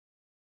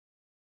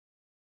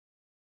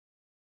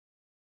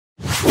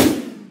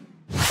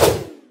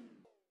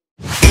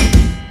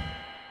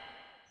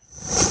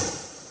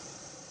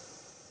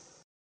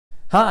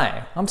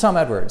Hi, I'm Tom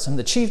Edwards. I'm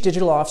the Chief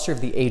Digital Officer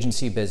of the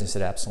agency business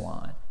at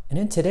Epsilon. And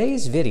in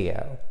today's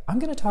video, I'm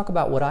going to talk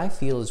about what I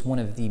feel is one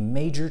of the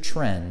major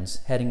trends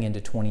heading into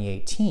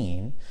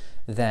 2018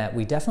 that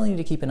we definitely need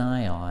to keep an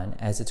eye on,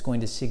 as it's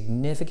going to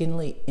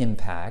significantly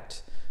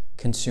impact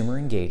consumer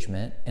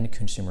engagement and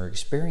consumer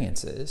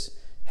experiences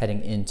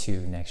heading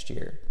into next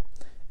year.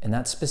 And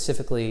that's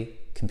specifically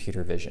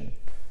computer vision.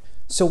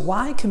 So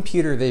why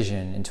computer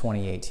vision in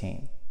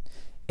 2018?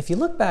 If you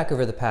look back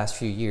over the past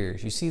few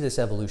years, you see this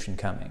evolution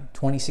coming.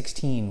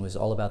 2016 was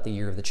all about the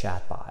year of the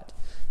chatbot,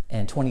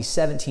 and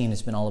 2017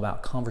 has been all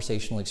about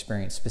conversational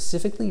experience,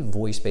 specifically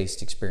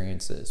voice-based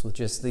experiences, with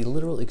just the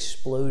literal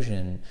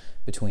explosion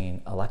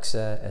between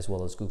Alexa as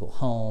well as Google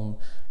Home,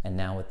 and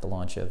now with the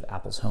launch of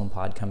Apple's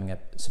HomePod coming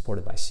up,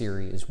 supported by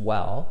Siri as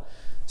well.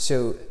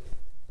 So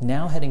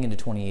now heading into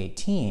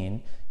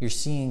 2018, you're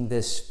seeing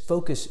this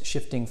focus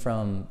shifting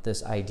from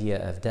this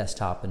idea of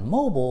desktop and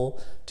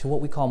mobile to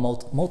what we call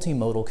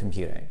multimodal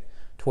computing,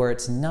 to where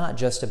it's not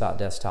just about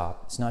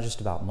desktop, it's not just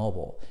about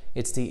mobile,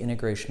 it's the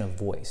integration of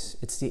voice,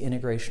 it's the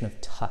integration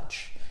of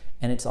touch,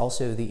 and it's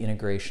also the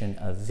integration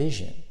of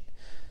vision.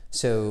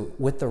 So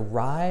with the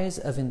rise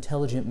of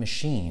intelligent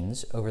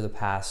machines over the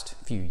past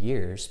few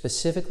years,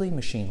 specifically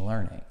machine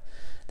learning,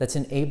 that's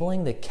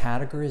enabling the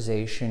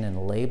categorization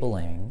and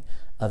labeling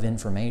of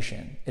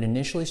information. It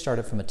initially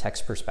started from a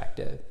text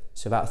perspective.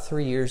 So about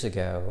 3 years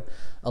ago,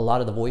 a lot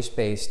of the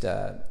voice-based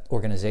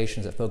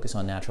organizations that focus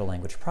on natural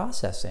language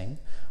processing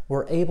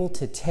were able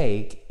to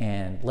take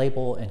and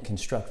label and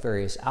construct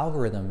various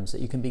algorithms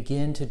that you can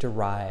begin to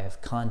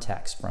derive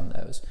context from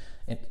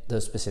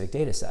those specific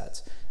data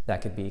sets.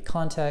 That could be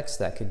context,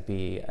 that could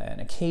be an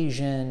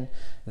occasion,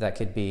 that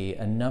could be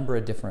a number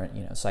of different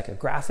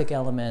psychographic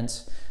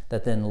elements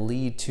that then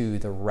lead to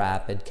the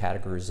rapid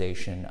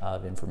categorization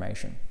of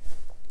information.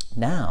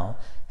 Now,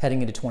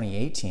 heading into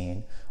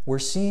 2018, we're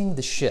seeing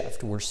the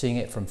shift. We're seeing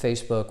it from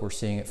Facebook, we're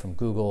seeing it from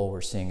Google, we're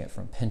seeing it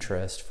from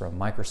Pinterest, from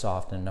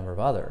Microsoft, and a number of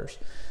others,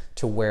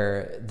 to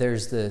where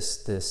there's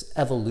this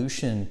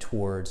evolution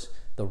towards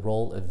the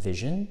role of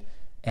vision,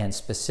 and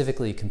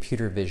specifically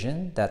computer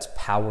vision, that's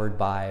powered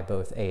by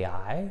both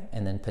AI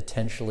and then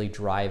potentially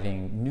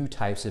driving new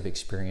types of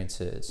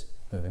experiences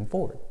moving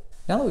forward.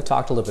 Now that we've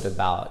talked a little bit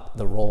about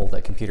the role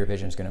that computer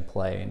vision is going to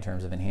play in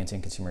terms of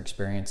enhancing consumer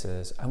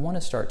experiences, I want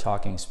to start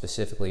talking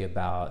specifically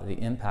about the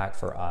impact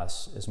for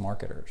us as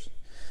marketers.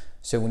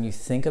 So when you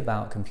think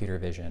about computer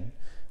vision,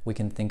 we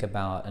can think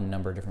about a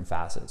number of different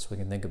facets. We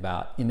can think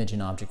about image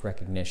and object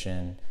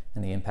recognition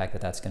and the impact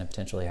that that's going to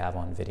potentially have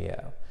on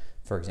video,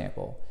 for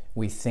example.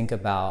 We think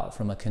about,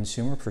 from a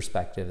consumer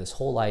perspective, this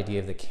whole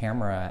idea of the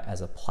camera as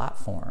a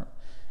platform,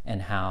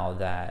 and how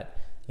that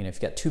if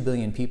you've got 2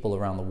 billion people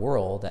around the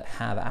world that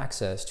have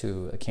access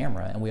to a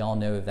camera, and we all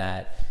know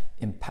that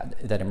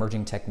that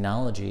emerging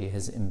technology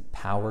has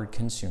empowered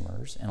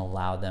consumers and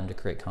allowed them to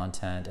create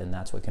content, and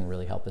that's what can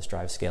really help us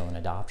drive scale and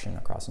adoption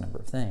across a number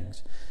of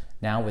things.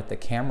 Now with the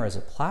camera as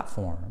a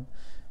platform,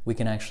 we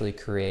can actually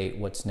create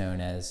what's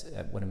known as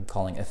what I'm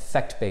calling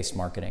effect-based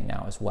marketing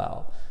now as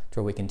well, to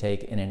where we can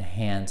take and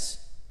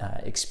enhance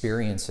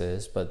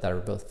experiences, but that are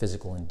both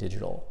physical and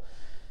digital.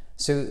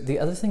 So the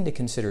other thing to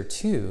consider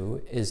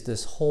too is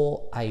this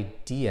whole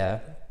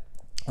idea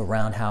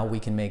around how we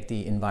can make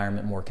the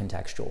environment more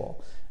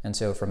contextual. And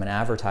so from an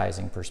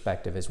advertising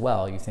perspective as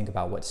well, you think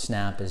about what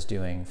Snap is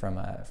doing from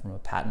a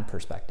patent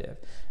perspective,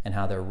 and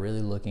how they're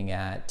really looking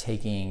at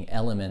taking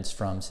elements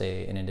from,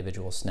 say, an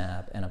individual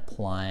Snap and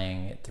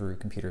applying it through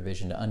computer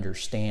vision to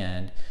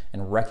understand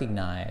and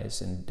recognize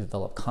and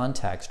develop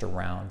context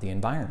around the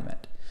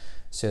environment,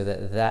 so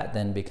that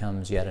then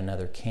becomes yet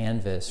another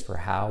canvas for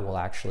how we'll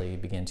actually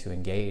begin to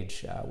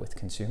engage with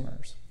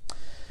consumers.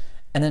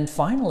 And then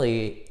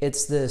finally,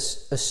 it's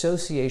this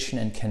association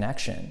and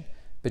connection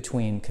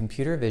between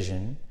computer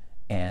vision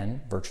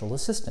and virtual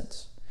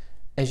assistants.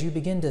 As you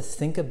begin to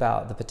think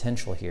about the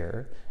potential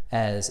here,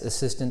 as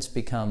assistants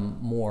become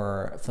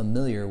more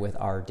familiar with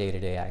our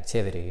day-to-day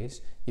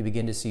activities, you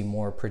begin to see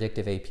more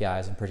predictive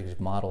APIs and predictive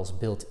models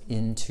built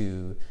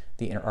into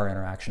our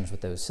interactions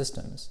with those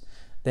systems.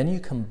 Then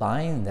you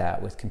combine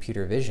that with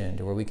computer vision,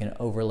 to where we can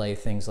overlay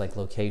things like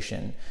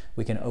location,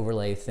 we can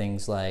overlay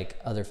things like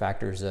other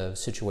factors of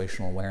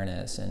situational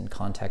awareness and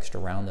context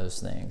around those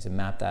things, and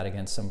map that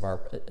against some of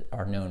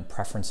our known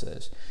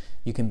preferences.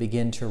 You can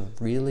begin to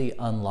really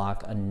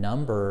unlock a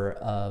number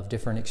of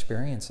different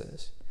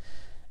experiences.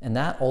 And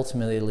that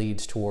ultimately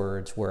leads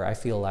towards where I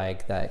feel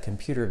like that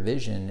computer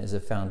vision is a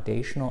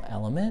foundational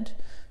element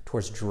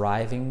towards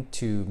driving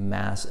to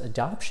mass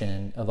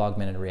adoption of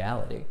augmented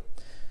reality.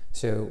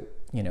 So,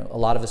 a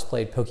lot of us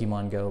played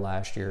Pokemon Go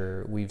last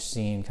year. We've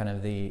seen kind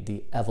of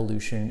the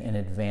evolution and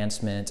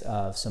advancement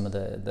of some of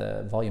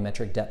the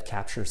volumetric depth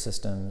capture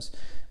systems.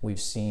 We've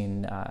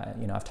seen,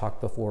 I've talked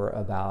before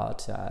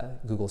about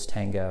Google's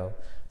Tango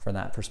from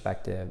that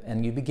perspective.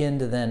 And you begin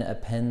to then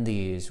append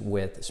these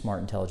with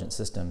smart intelligent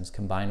systems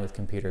combined with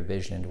computer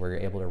vision, where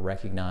you're able to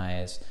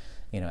recognize,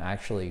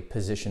 actually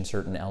position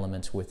certain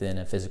elements within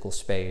a physical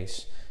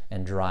space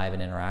and drive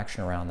an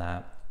interaction around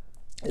that.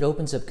 it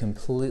opens up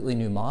completely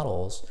new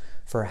models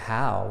for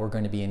how we're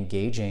going to be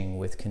engaging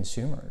with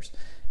consumers.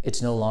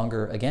 It's no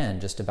longer, again,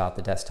 just about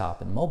the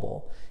desktop and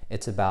mobile.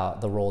 It's about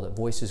the role that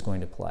voice is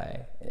going to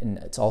play. And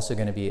it's also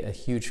going to be a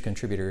huge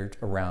contributor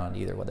around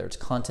either whether it's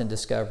content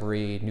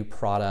discovery, new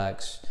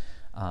products,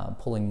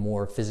 pulling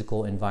more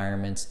physical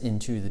environments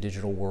into the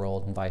digital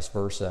world and vice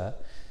versa.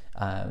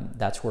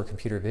 That's where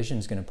computer vision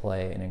is going to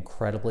play an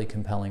incredibly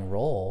compelling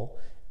role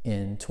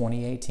in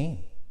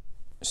 2018.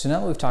 So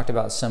now that we've talked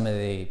about some of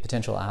the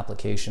potential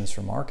applications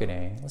for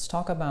marketing, let's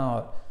talk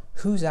about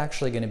who's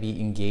actually going to be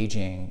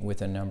engaging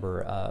with a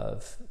number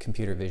of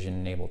computer vision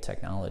enabled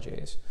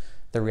technologies.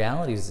 The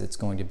reality is it's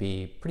going to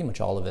be pretty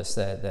much all of us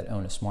that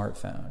own a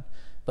smartphone.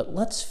 But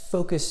let's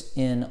focus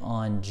in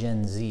on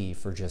Gen Z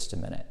for just a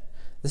minute.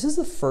 This is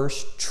the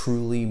first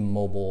truly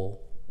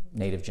mobile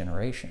native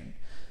generation.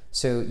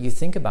 So you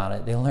think about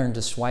it, they learn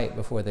to swipe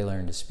before they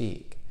learn to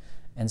speak.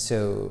 And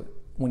so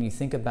when you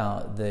think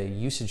about the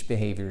usage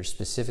behaviors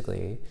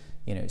specifically,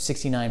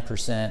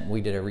 69%,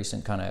 we did a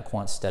recent kind of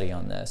quant study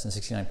on this, and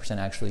 69%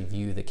 actually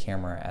view the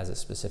camera as a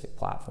specific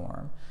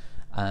platform.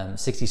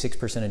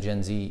 66% of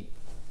Gen Z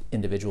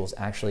individuals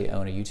actually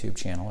own a YouTube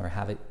channel or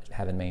have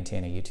and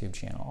maintain a YouTube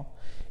channel.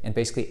 And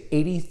basically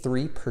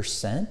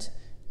 83%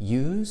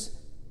 use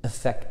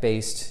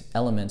effect-based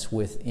elements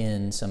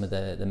within some of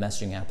the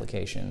messaging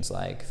applications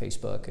like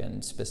Facebook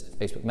and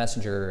Facebook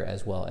Messenger,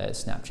 as well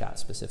as Snapchat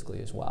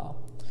specifically as well.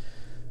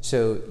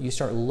 So you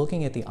start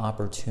looking at the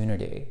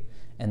opportunity,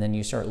 and then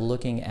you start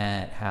looking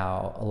at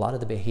how a lot of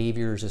the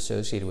behaviors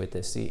associated with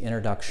this, the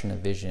introduction of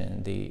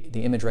vision, the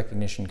image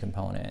recognition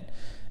component,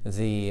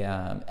 the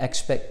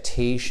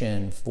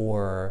expectation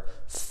for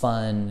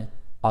fun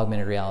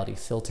augmented reality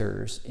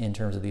filters in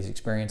terms of these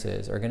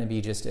experiences are going to be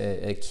just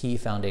a key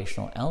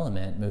foundational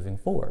element moving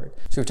forward.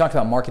 So we've talked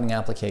about marketing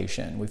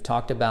application, we've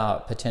talked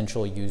about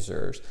potential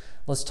users.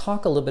 Let's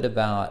talk a little bit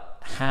about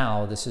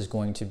how this is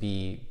going to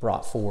be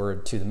brought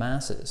forward to the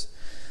masses.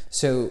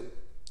 So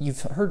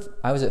you've heard,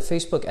 I was at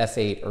Facebook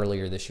F8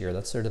 earlier this year,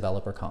 that's their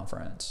developer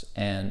conference.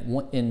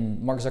 And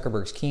in Mark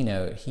Zuckerberg's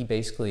keynote, he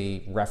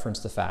basically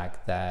referenced the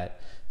fact that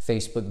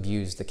Facebook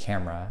views the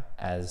camera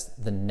as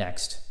the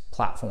next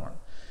platform.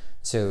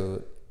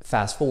 So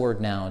fast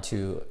forward now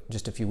to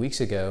just a few weeks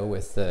ago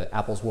with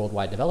Apple's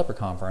Worldwide Developer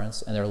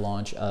Conference and their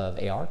launch of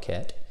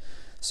ARKit.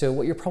 So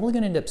what you're probably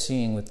going to end up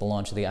seeing with the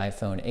launch of the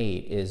iPhone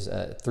 8 is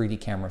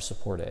 3D camera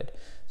supported.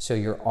 So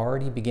you're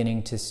already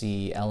beginning to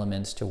see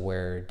elements to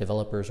where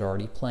developers are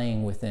already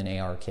playing within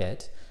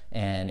ARKit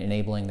and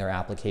enabling their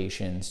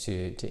applications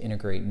to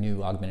integrate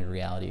new augmented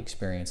reality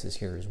experiences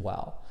here as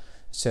well.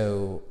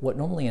 So what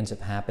normally ends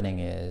up happening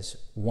is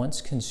once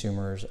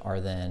consumers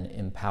are then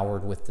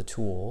empowered with the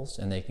tools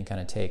and they can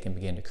kind of take and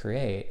begin to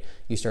create,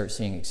 you start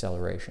seeing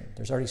acceleration.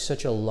 There's already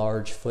such a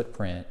large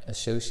footprint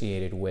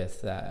associated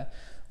with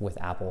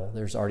Apple.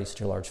 There's already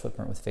such a large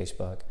footprint with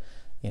Facebook.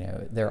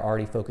 They're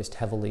already focused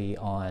heavily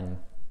on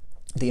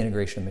the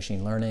integration of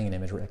machine learning and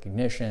image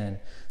recognition.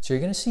 So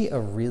you're going to see a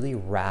really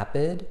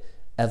rapid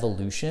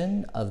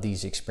evolution of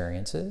these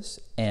experiences.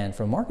 And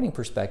from a marketing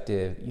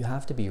perspective, you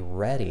have to be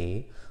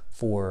ready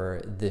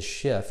for this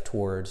shift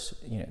towards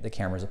the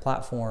camera as a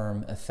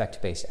platform,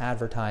 effect-based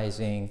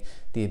advertising,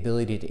 the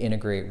ability to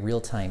integrate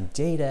real-time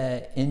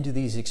data into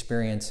these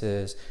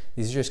experiences.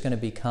 These are just going to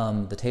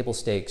become the table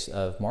stakes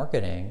of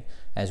marketing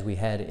as we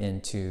head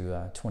into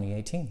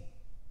 2018.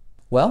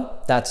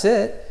 Well, that's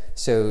it.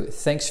 So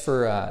thanks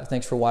for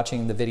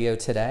watching the video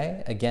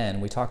today.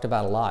 Again, we talked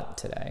about a lot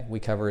today. We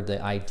covered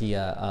the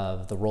idea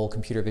of the role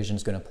computer vision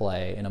is going to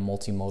play in a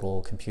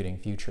multimodal computing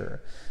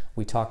future.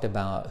 We talked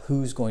about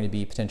who's going to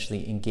be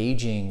potentially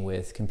engaging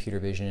with computer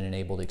vision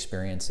enabled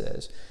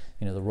experiences.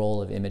 The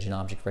role of image and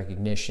object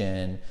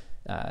recognition,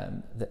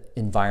 the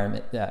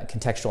environment,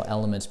 contextual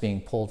elements being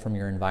pulled from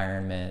your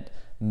environment,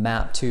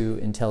 mapped to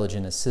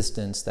intelligent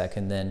assistants that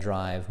can then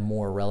drive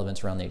more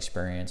relevance around the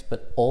experience,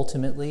 but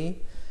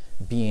ultimately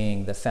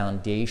being the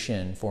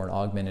foundation for an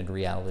augmented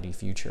reality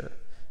future.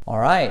 All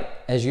right,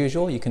 as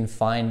usual, you can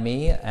find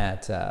me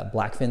at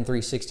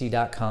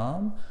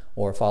blackfin360.com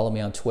or follow me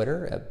on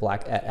Twitter at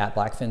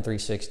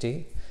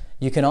blackfin360.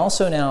 You can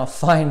also now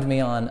find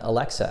me on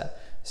Alexa.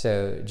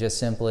 So just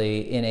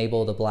simply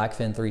enable the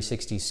Blackfin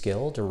 360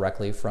 skill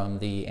directly from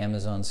the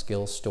Amazon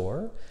Skills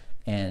store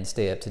and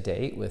stay up to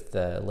date with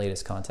the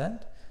latest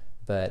content.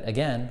 But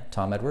again,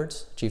 Tom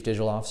Edwards, Chief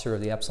Digital Officer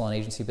of the Epsilon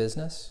Agency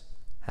Business.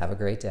 Have a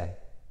great day.